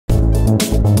Hi,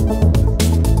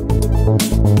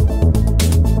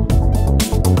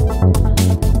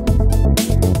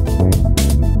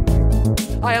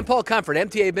 I'm Paul Comfort,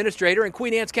 MTA Administrator and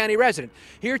Queen Anne's County resident.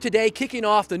 Here today kicking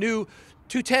off the new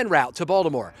 210 route to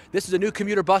Baltimore. This is a new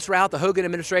commuter bus route the Hogan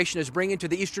administration is bringing to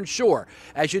the Eastern Shore.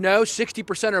 As you know,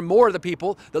 60% or more of the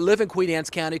people that live in Queen Anne's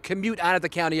County commute out of the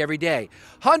county every day.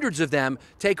 Hundreds of them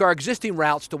take our existing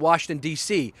routes to Washington,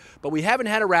 D.C., but we haven't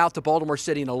had a route to Baltimore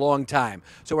City in a long time.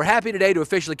 So we're happy today to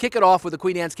officially kick it off with the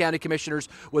Queen Anne's County Commissioners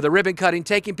with a ribbon cutting,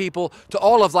 taking people to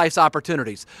all of life's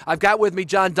opportunities. I've got with me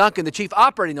John Duncan, the Chief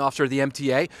Operating Officer of the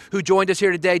MTA, who joined us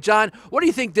here today. John, what do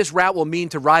you think this route will mean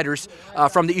to riders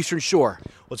from the Eastern Shore?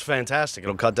 Well, it's fantastic.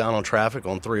 It'll cut down on traffic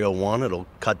on 301. It'll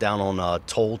cut down on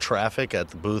toll traffic at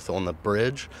the booth on the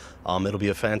bridge. It'll be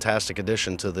a fantastic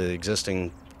addition to the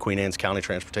existing Queen Anne's County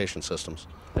transportation systems.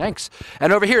 Thanks.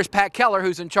 And over here is Pat Keller,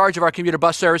 who's in charge of our commuter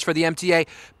bus service for the MTA.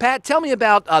 Pat, tell me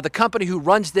about the company who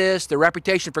runs this, their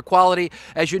reputation for quality.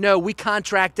 As you know, we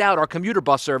contract out our commuter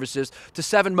bus services to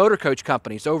 7 motor coach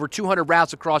companies, over 200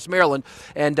 routes across Maryland.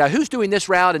 And who's doing this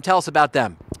route, and tell us about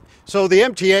them. So the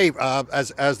MTA,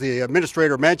 as the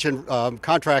administrator mentioned,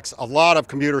 contracts a lot of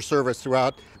commuter service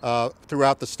throughout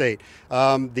the state.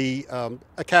 The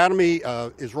Academy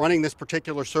is running this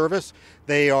particular service.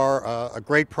 They are a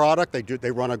great product.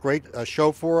 They run a great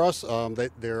show for us.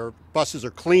 Their buses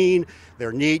are clean,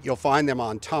 they're neat. You'll find them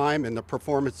on time, and the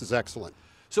performance is excellent.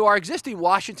 So our existing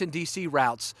Washington, D.C.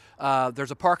 routes,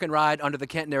 there's a park and ride under the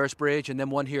Kent-Neris Bridge and then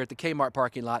one here at the Kmart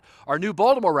parking lot. Our new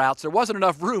Baltimore routes, there wasn't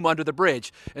enough room under the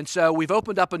bridge. And so we've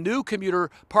opened up a new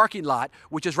commuter parking lot,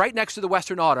 which is right next to the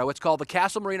Western Auto. It's called the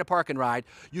Castle Marina Park and Ride.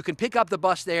 You can pick up the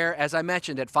bus there, as I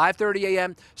mentioned, at 5:30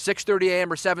 a.m., 6:30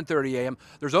 a.m., or 7:30 a.m.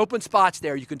 There's open spots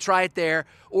there. You can try it there,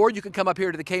 or you can come up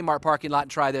here to the Kmart parking lot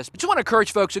and try this. But just want to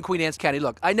encourage folks in Queen Anne's County,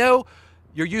 look, I know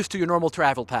you're used to your normal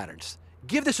travel patterns.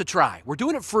 Give this a try. We're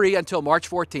doing it free until March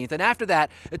 14th, and after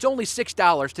that, it's only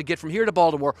 $6 to get from here to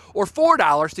Baltimore, or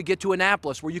 $4 to get to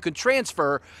Annapolis, where you can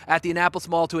transfer at the Annapolis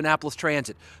Mall to Annapolis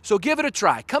Transit. So give it a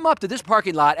try. Come up to this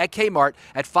parking lot at Kmart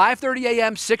at 5:30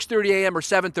 a.m., 6:30 a.m., or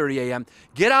 7:30 a.m.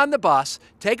 Get on the bus,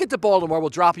 take it to Baltimore. We'll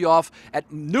drop you off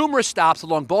at numerous stops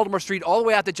along Baltimore Street all the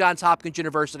way out to Johns Hopkins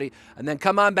University, and then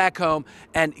come on back home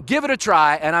and give it a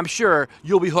try, and I'm sure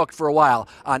you'll be hooked for a while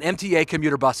on MTA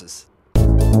commuter buses.